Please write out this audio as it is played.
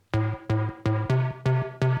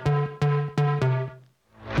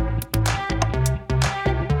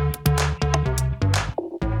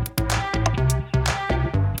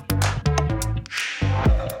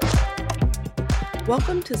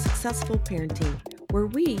Welcome to Successful Parenting, where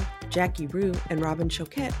we, Jackie Rue and Robin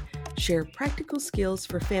Choquette, share practical skills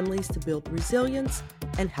for families to build resilience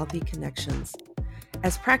and healthy connections.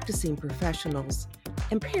 As practicing professionals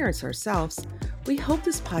and parents ourselves, we hope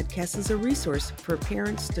this podcast is a resource for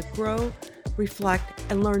parents to grow, reflect,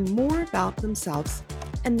 and learn more about themselves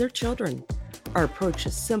and their children. Our approach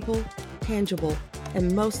is simple, tangible,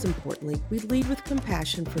 and most importantly, we lead with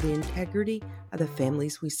compassion for the integrity of the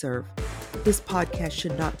families we serve. This podcast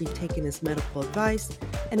should not be taken as medical advice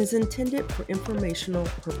and is intended for informational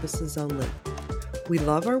purposes only. We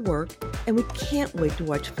love our work and we can't wait to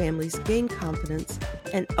watch families gain confidence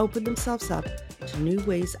and open themselves up to new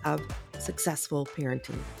ways of successful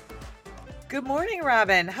parenting. Good morning,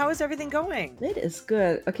 Robin. How is everything going? It is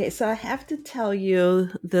good. Okay, so I have to tell you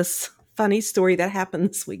this funny story that happened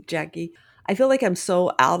this week, Jackie. I feel like I'm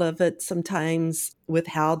so out of it sometimes with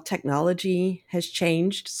how technology has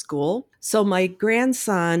changed school. So my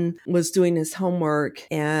grandson was doing his homework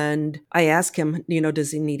and I asked him,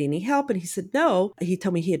 does he need any help? And he said, no. He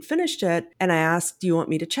told me he had finished it. And I asked, do you want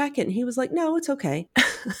me to check it? And he was like, no, it's okay.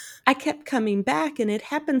 I kept coming back and it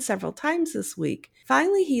happened several times this week.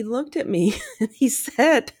 Finally, he looked at me and he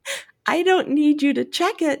said, I don't need you to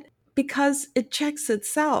check it because it checks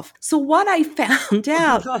itself. So what I found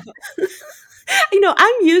out,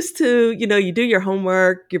 I'm used to, you do your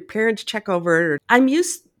homework, your parents check over it. I'm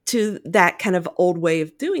used to that kind of old way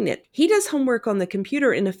of doing it. He does homework on the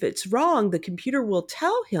computer, and if it's wrong, the computer will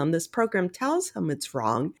tell him, this program tells him it's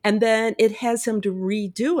wrong, and then it has him to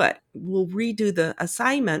redo it. We'll redo the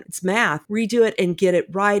assignment, it's math, redo it and get it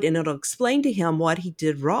right, and it'll explain to him what he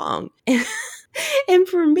did wrong. And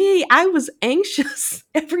for me, I was anxious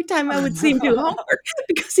every time I would see him do homework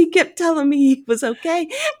because he kept telling me he was okay.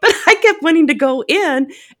 But I kept wanting to go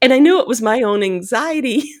in, and I knew it was my own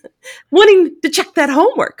anxiety wanting to check that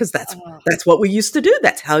homework because that's what we used to do.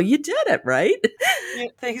 That's how you did it, right? Yeah,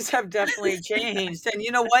 things have definitely changed. And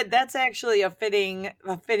you know what? That's actually a fitting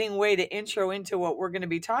way to intro into what we're going to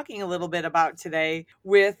be talking a little bit about today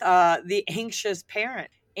with the anxious parent.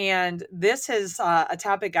 And this is a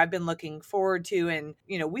topic I've been looking forward to. And,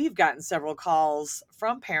 we've gotten several calls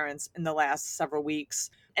from parents in the last several weeks.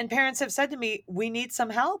 And parents have said to me, we need some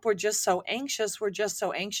help. We're just so anxious. We're just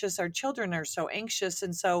so anxious. Our children are so anxious.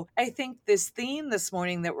 And so I think this theme this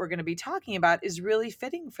morning that we're going to be talking about is really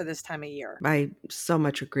fitting for this time of year. I so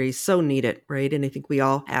much agree. So needed, right? And I think we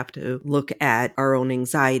all have to look at our own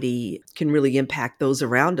anxiety can really impact those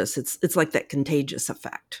around us. It's like that contagious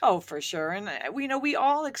effect. Oh, for sure. And we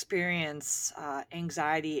all experience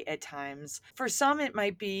anxiety at times. For some, it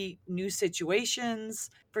might be new situations.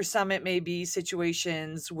 For some, it may be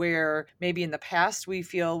situations where maybe in the past we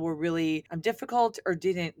feel were really difficult or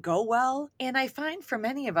didn't go well. And I find for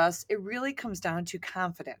many of us, it really comes down to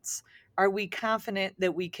confidence. Are we confident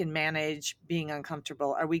that we can manage being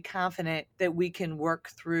uncomfortable? Are we confident that we can work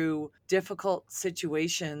through difficult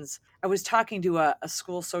situations? I was talking to a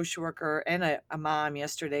school social worker and a mom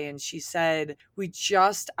yesterday, and she said,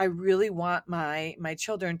 I really want my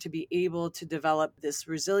children to be able to develop this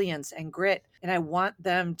resilience and grit, and I want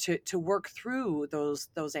them to work through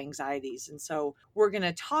those anxieties. And so we're going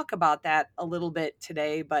to talk about that a little bit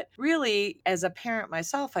today. But really, as a parent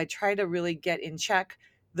myself, I try to really get in check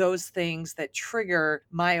those things that trigger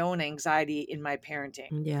my own anxiety in my parenting.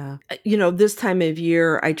 Yeah. This time of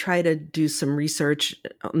year, I try to do some research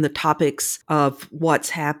on the topics of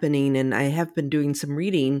what's happening. And I have been doing some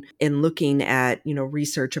reading and looking at,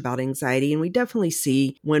 research about anxiety. And we definitely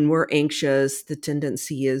see when we're anxious, the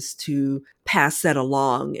tendency is to pass that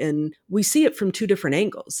along. And we see it from two different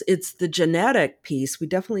angles. It's the genetic piece. We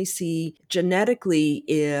definitely see genetically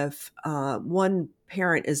if one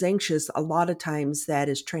parent is anxious, a lot of times that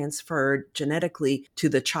is transferred genetically to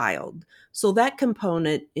the child. So that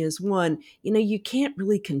component is one, you can't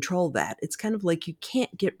really control that. It's kind of like you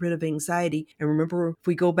can't get rid of anxiety. And remember, if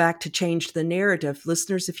we go back to Change the Narrative,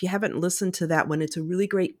 listeners, if you haven't listened to that one, it's a really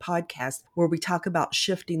great podcast where we talk about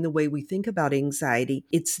shifting the way we think about anxiety.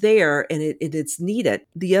 It's there and it's needed.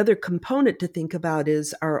 The other component to think about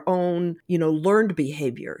is our own, learned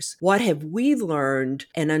behaviors. What have we learned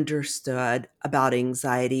and understood about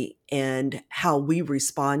anxiety and how we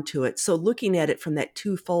respond to it? So looking at it from that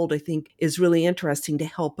twofold, I think, is really interesting to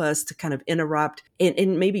help us to kind of interrupt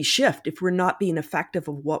and maybe shift. If we're not being effective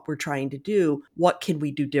of what we're trying to do, what can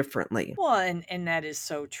we do differently? Well, and that is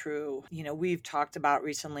so true. We've talked about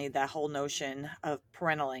recently that whole notion of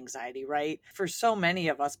parental anxiety, right? For so many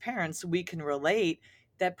of us parents, we can relate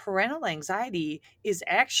that parental anxiety is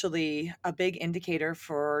actually a big indicator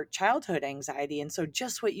for childhood anxiety. And so,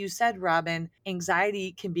 just what you said, Robin,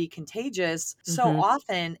 anxiety can be contagious. So Hmm.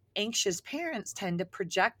 often, anxious parents tend to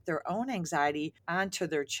project their own anxiety onto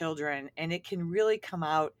their children, and it can really come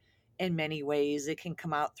out in many ways. It can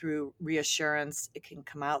come out through reassurance, it can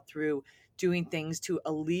come out through doing things to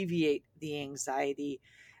alleviate the anxiety.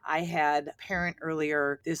 I had a parent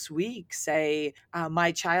earlier this week say,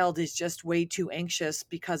 my child is just way too anxious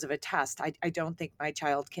because of a test. I don't think my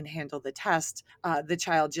child can handle the test. The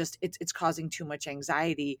child just, it's causing too much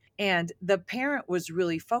anxiety. And the parent was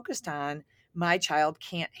really focused on, my child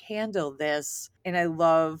can't handle this. And I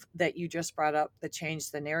love that you just brought up the change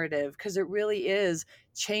the narrative, because it really is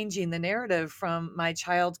changing the narrative from, my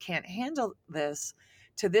child can't handle this,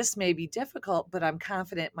 to, this may be difficult, but I'm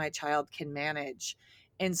confident my child can manage.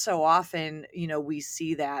 And so often, we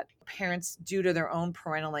see that parents, due to their own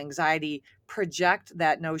parental anxiety, project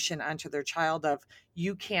that notion onto their child of,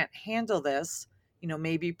 you can't handle this,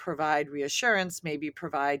 maybe provide reassurance, maybe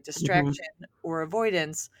provide Hmm. distraction or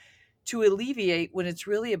avoidance to alleviate, when it's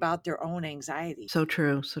really about their own anxiety. So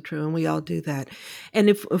true, so true. And we all do that. And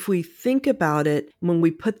if we think about it, when we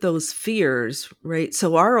put those fears, right?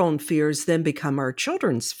 So our own fears then become our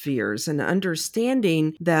children's fears, and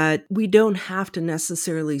understanding that we don't have to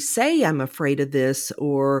necessarily say, I'm afraid of this,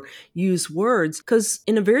 or use words, because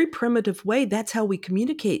in a very primitive way, that's how we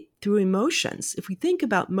communicate, through emotions. If we think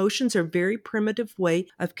about, emotions are a very primitive way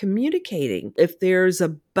of communicating. If there's a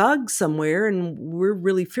bug somewhere and we're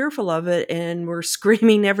really fearful of it and we're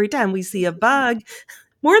screaming every time we see a bug,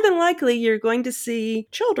 more than likely you're going to see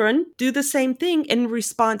children do the same thing in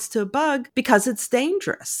response to a bug, because it's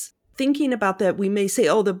dangerous. Thinking about that, we may say,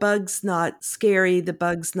 oh, the bug's not scary, the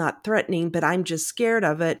bug's not threatening, but I'm just scared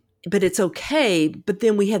of it. But it's okay. But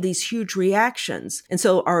then we have these huge reactions. And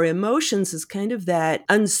so our emotions is kind of that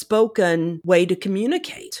unspoken way to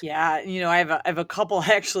communicate. Yeah, I have a couple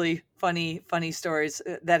actually funny stories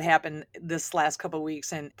that happened this last couple of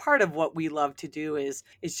weeks. And part of what we love to do is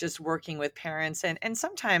just working with parents, and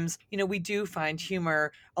sometimes, we do find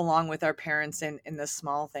humor along with our parents in the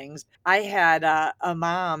small things. I had a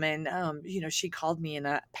mom, and she called me in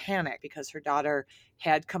a panic because her daughter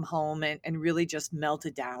had come home and really just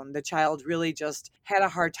melted down. The child really just had a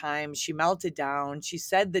hard time. She melted down. She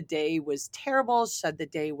said the day was terrible. She said the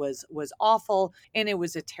day was awful, and it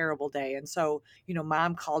was a terrible day. And so,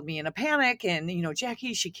 mom called me in a panic, and,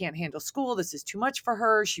 Jackie, she can't handle school. This is too much for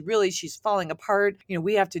her. She's falling apart.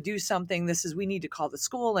 We have to do something. We need to call the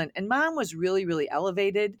school. And mom was really, really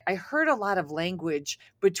elevated. I heard a lot of language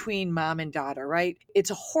between mom and daughter, right? It's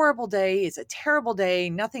a horrible day. It's a terrible day.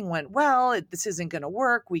 Nothing went well. This isn't going to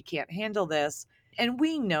work. We can't handle this. And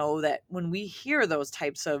we know that when we hear those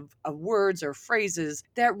types of words or phrases,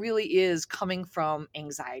 that really is coming from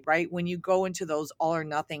anxiety, right? When you go into those all or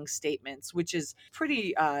nothing statements, which is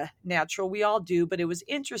pretty natural, we all do. But it was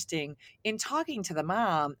interesting in talking to the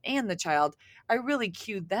mom and the child, I really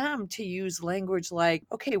cued them to use language like,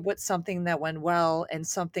 okay, what's something that went well and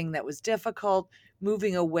something that was difficult,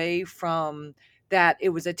 moving away from that it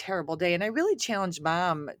was a terrible day. And I really challenged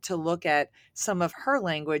mom to look at some of her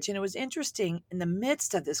language. And it was interesting, in the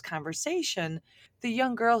midst of this conversation, the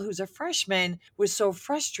young girl who's a freshman was so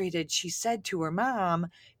frustrated. She said to her mom,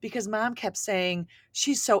 because mom kept saying,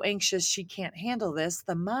 she's so anxious, she can't handle this.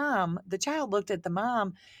 The child looked at the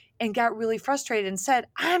mom and got really frustrated and said,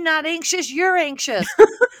 I'm not anxious, you're anxious.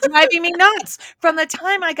 Driving me nuts. From the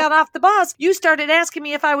time I got off the bus, you started asking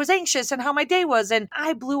me if I was anxious and how my day was, and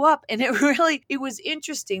I blew up. And it was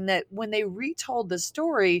interesting that when they retold the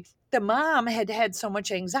story, the mom had had so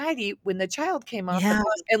much anxiety. When the child came off the Yeah,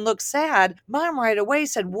 bus and looked sad, mom right away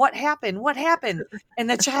said, what happened? What happened? And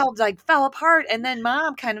the child like fell apart. And then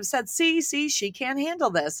mom kind of said, see, she can't handle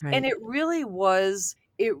this. And right. it really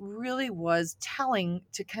was telling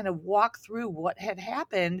to kind of walk through what had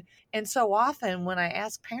happened. And so often when I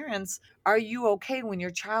ask parents, are you okay when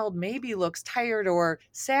your child maybe looks tired or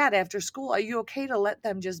sad after school? Are you okay to let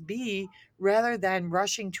them just be, rather than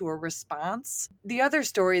rushing to a response? The other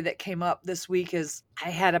story that came up this week is,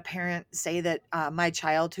 I had a parent say that my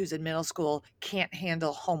child, who's in middle school, can't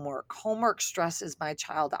handle homework. Homework stresses my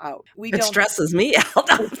child out. We It don't stresses me out,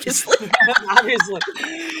 obviously. obviously.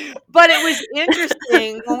 But it was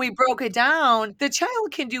interesting when we broke it down. The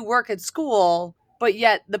child can do work at school, but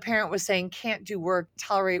yet the parent was saying can't do work,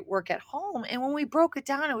 tolerate work at home. And when we broke it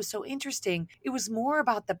down, it was so interesting. It was more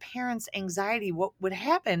about the parent's anxiety. What would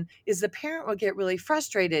happen is the parent would get really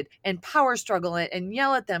frustrated and power struggle and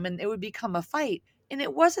yell at them, and it would become a fight. And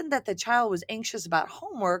it wasn't that the child was anxious about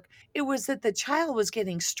homework, it was that the child was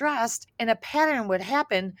getting stressed, and a pattern would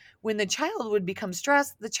happen. When the child would become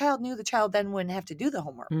stressed, the child knew the child then wouldn't have to do the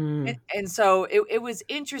homework. And, Mm, and so it was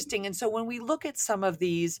interesting. And so when we look at some of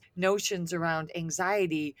these notions around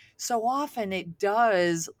anxiety, so often it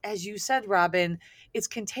does, as you said, Robin, it's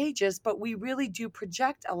contagious, but we really do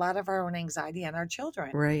project a lot of our own anxiety on our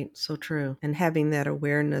children. right. So true. And having that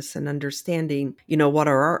awareness and understanding, what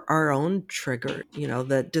are our own trigger,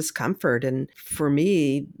 the discomfort. And for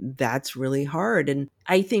me, that's really hard. And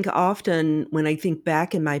I think often when I think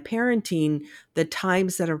back in my parenting, the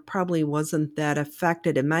times that I probably wasn't that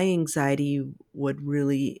affected and my anxiety would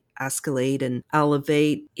really escalate and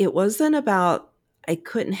elevate, it wasn't about I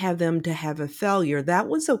couldn't have them to have a failure. That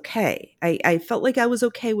was okay. I felt like I was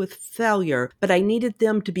okay with failure, but I needed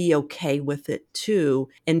them to be okay with it too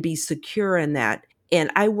and be secure in that. And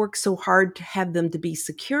I worked so hard to have them to be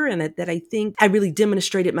secure in it that I think I really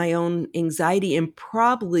demonstrated my own anxiety. And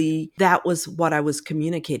probably that was what I was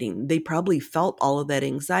communicating. They probably felt all of that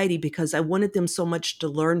anxiety because I wanted them so much to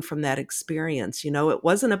learn from that experience. It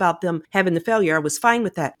wasn't about them having the failure. I was fine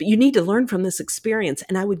with that. But you need to learn from this experience.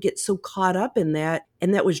 And I would get so caught up in that.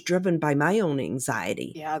 And that was driven by my own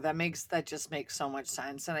anxiety. Yeah, that just makes so much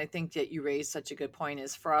sense. And I think that you raised such a good point,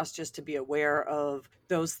 is for us just to be aware of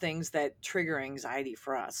those things that trigger anxiety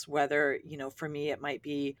for us. Whether, for me it might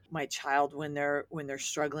be my child when they're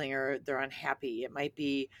struggling or they're unhappy. It might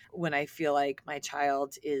be when I feel like my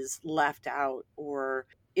child is left out or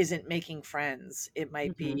isn't making friends. It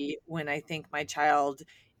might Mm-hmm. be when I think my child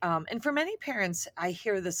and for many parents, I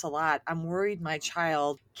hear this a lot. I'm worried my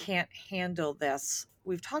child can't handle this.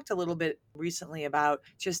 We've talked a little bit recently about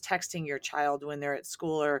just texting your child when they're at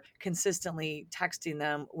school, or consistently texting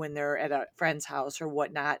them when they're at a friend's house or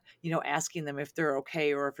whatnot, asking them if they're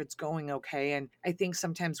okay or if it's going okay. And I think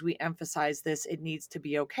sometimes we emphasize this, it needs to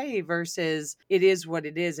be okay, versus it is what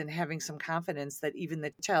it is, and having some confidence that even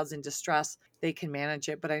the child's in distress, they can manage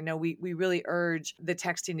it. But I know we really urge the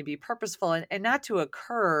texting to be purposeful and not to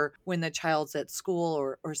occur when the child's at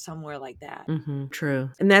school or somewhere like that. Mm-hmm, true.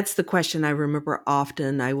 And that's the question I remember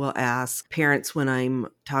often I will ask parents when I'm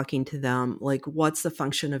talking to them, like, what's the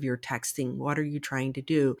function of your texting? What are you trying to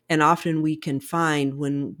do? And often we can find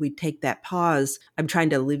when we take that pause, I'm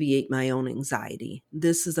trying to alleviate my own anxiety.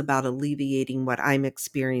 This is about alleviating what I'm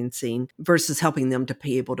experiencing versus helping them to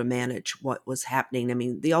be able to manage what was happening. I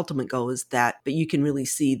mean, the ultimate goal is that, but you can really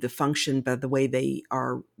see the function by the way they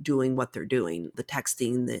are doing what they're doing, the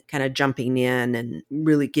texting, the kind of jumping in and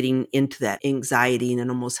really getting into that anxiety and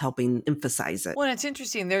almost helping emphasize it. Well, it's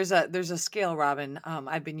interesting. There's a scale, Robin,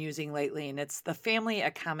 I've been using lately, and it's the Family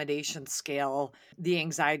Accommodation Scale, the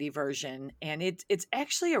anxiety version, and it's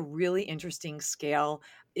actually a really interesting scale.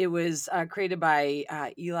 It was created by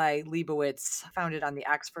Eli Leibowitz, founded on the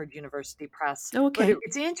Oxford University Press. Oh, But okay.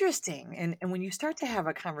 it's interesting, and when you start to have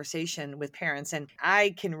a conversation with parents, and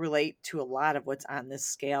I can relate to a lot of what's on this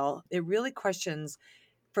scale, it really questions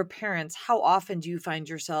for parents, how often do you find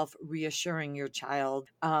yourself reassuring your child?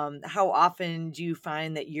 How often do you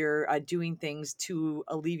find that you're doing things to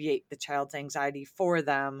alleviate the child's anxiety for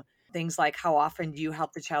them? Things like, how often do you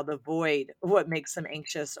help the child avoid what makes them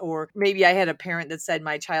anxious? Or maybe I had a parent that said,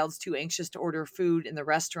 my child's too anxious to order food in the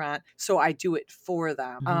restaurant, so I do it for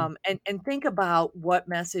them. Mhm. And think about what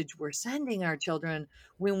message we're sending our children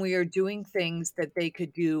when we are doing things that they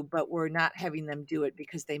could do, but we're not having them do it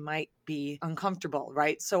because they might be uncomfortable,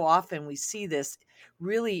 right? So often we see this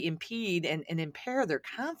really impede and impair their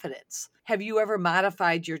confidence. Have you ever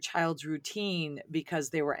modified your child's routine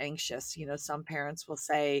because they were anxious? Some parents will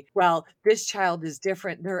say, well, this child is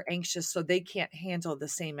different. They're anxious, so they can't handle the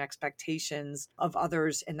same expectations of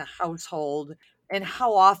others in the household. And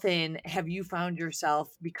how often have you found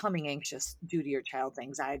yourself becoming anxious due to your child's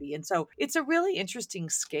anxiety? And so it's a really interesting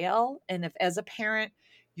scale. And if, as a parent,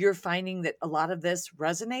 you're finding that a lot of this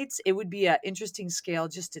resonates, it would be an interesting scale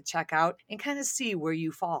just to check out and kind of see where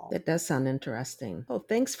you fall. That does sound interesting. Oh,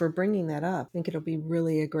 thanks for bringing that up. I think it'll be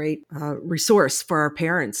really a great resource for our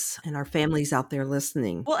parents and our families out there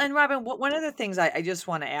listening. Well, and Robin, one of the things I just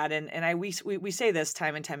want to add, and we say this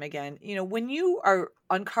time and time again, when you are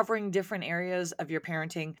uncovering different areas of your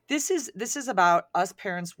parenting, this is about us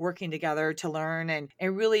parents working together to learn and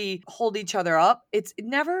really hold each other up. It's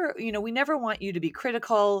never, we never want you to be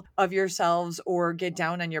critical of yourselves or get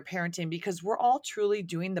down on your parenting, because we're all truly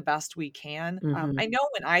doing the best we can. Hmm. I know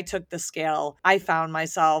when I took the scale, I found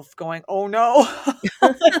myself going, oh no.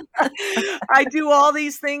 I do all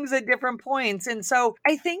these things at different points. And so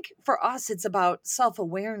I think for us, it's about self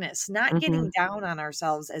awareness, not Hmm. getting down on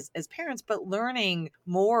ourselves as parents, but learning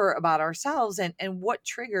more about ourselves and what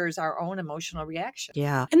triggers our own emotional reaction.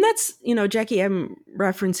 Yeah. And that's, Jackie, I'm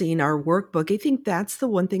referencing our workbook. I think that's the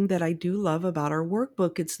one thing that I do love about our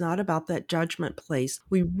workbook. It's not about that judgment place.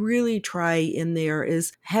 We really try in there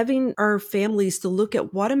is having our families to look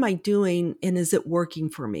at what am I doing and is it working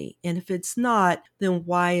for me? And if it's not, then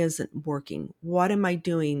why isn't it working? What am I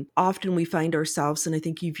doing? Often we find ourselves, and I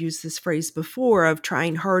think you've used this phrase before, of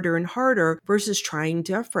trying harder and harder versus trying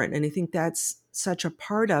different. And I think that's such a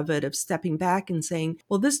part of it, of stepping back and saying,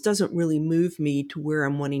 well, this doesn't really move me to where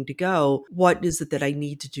I'm wanting to go. What is it that I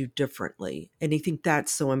need to do differently? And I think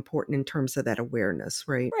that's so important in terms of that awareness,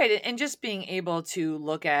 right? Right. And just being able to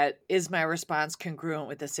look at, is my response congruent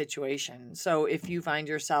with the situation? So if you find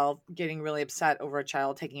yourself getting really upset over a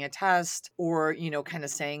child taking a test, or, kind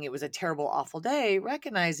of saying it was a terrible, awful day,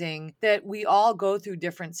 recognizing that we all go through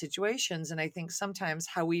different situations. And I think sometimes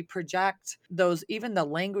how we project those, even the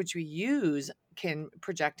language we use, can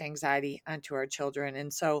project anxiety onto our children.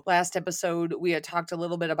 And so last episode, we had talked a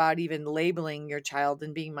little bit about even labeling your child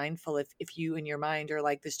and being mindful if you in your mind are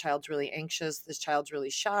like, this child's really anxious, this child's really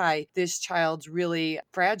shy, this child's really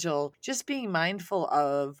fragile, just being mindful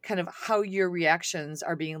of kind of how your reactions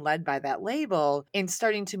are being led by that label and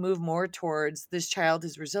starting to move more towards, this child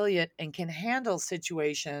is resilient and can handle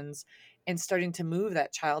situations, and starting to move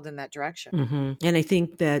that child in that direction. Mm-hmm. And I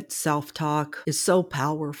think that self-talk is so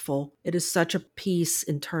powerful. It is such a piece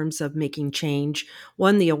in terms of making change.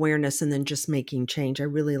 One, the awareness, and then just making change. I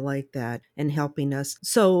really like that and helping us.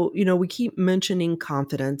 So, we keep mentioning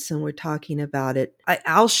confidence and we're talking about it.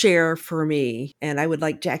 I'll share for me, and I would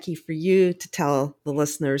like, Jackie, for you to tell the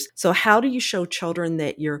listeners. So how do you show children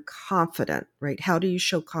that you're confident, right? How do you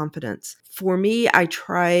show confidence? For me, I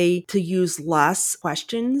try to use less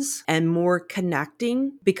questions and more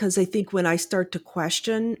connecting, because I think when I start to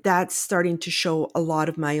question, that's starting to show a lot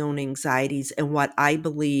of my own anxieties and what I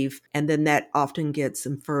believe. And then that often gets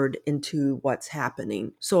inferred into what's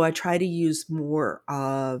happening. So I try to use more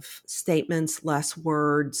of statements, less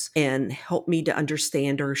words, and help me to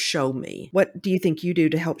understand or show me. What do you think you do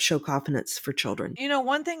to help show confidence for children?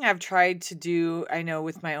 One thing I've tried to do, I know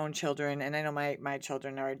with my own children, and I know my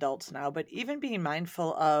children are adults now, but even being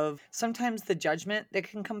mindful of sometimes the judgment that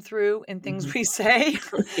can come through in things we say.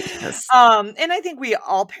 Yes. And I think we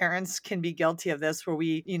all parents can be guilty of this, where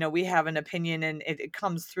we have an opinion and it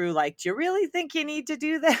comes through like, do you really think you need to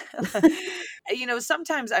do that?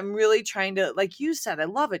 Sometimes I'm really trying to, like you said, I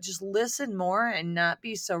love it, just listen more and not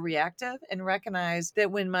be so reactive, and recognize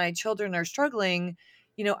that when my children are struggling,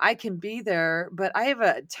 I can be there, but I have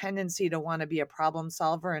a tendency to want to be a problem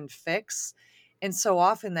solver and fix. And so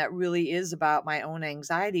often that really is about my own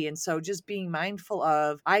anxiety. And so just being mindful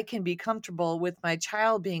of, I can be comfortable with my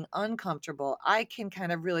child being uncomfortable. I can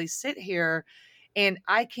kind of really sit here and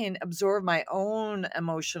I can absorb my own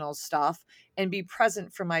emotional stuff and be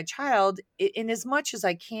present for my child in as much as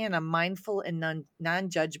I can, a mindful and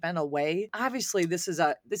non-judgmental way. Obviously, this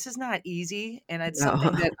is not easy, and it's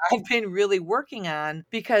something that I've been really working on,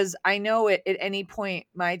 because I know at any point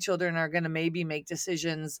my children are going to maybe make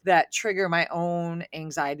decisions that trigger my own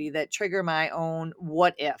anxiety, that trigger my own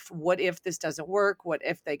what if this doesn't work, what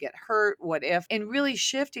if they get hurt, what if, and really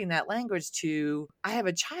shifting that language to, I have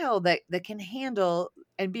a child that can handle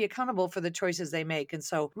and be accountable for the choices they make. And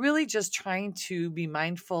so really just trying to be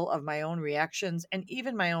mindful of my own reactions and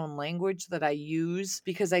even my own language that I use,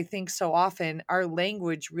 because I think so often our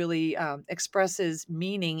language really expresses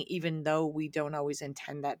meaning, even though we don't always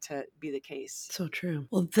intend that to be the case. So true.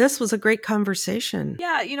 Well, this was a great conversation.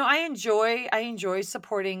 Yeah, I enjoy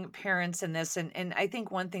supporting parents in this. And I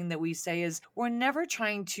think one thing that we say is, we're never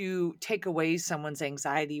trying to take away someone's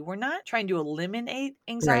anxiety. We're not trying to eliminate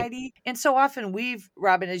anxiety. Right. And so often we've,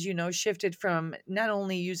 Robin, as you know, shifted from not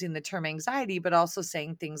only using the term anxiety, but also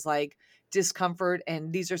saying things like discomfort.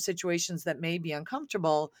 And these are situations that may be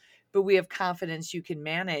uncomfortable, but we have confidence you can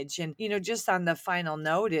manage. And, just on the final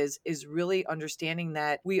note is really understanding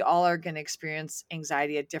that we all are going to experience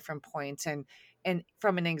anxiety at different points. And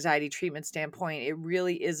from an anxiety treatment standpoint, it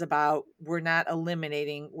really is about, we're not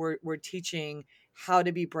eliminating, we're teaching how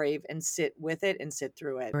to be brave and sit with it and sit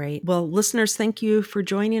through it. Right. Well, listeners, thank you for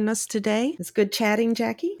joining us today. It's good chatting,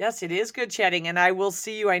 Jackie. Yes, it is good chatting. And I will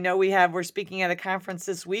see you. I know we're speaking at a conference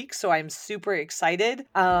this week, so I'm super excited.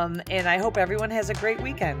 And I hope everyone has a great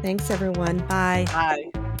weekend. Thanks, everyone. Bye.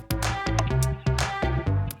 Bye.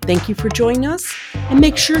 Thank you for joining us, and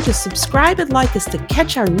make sure to subscribe and like us to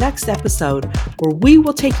catch our next episode, where we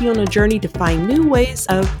will take you on a journey to find new ways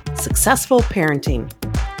of successful parenting.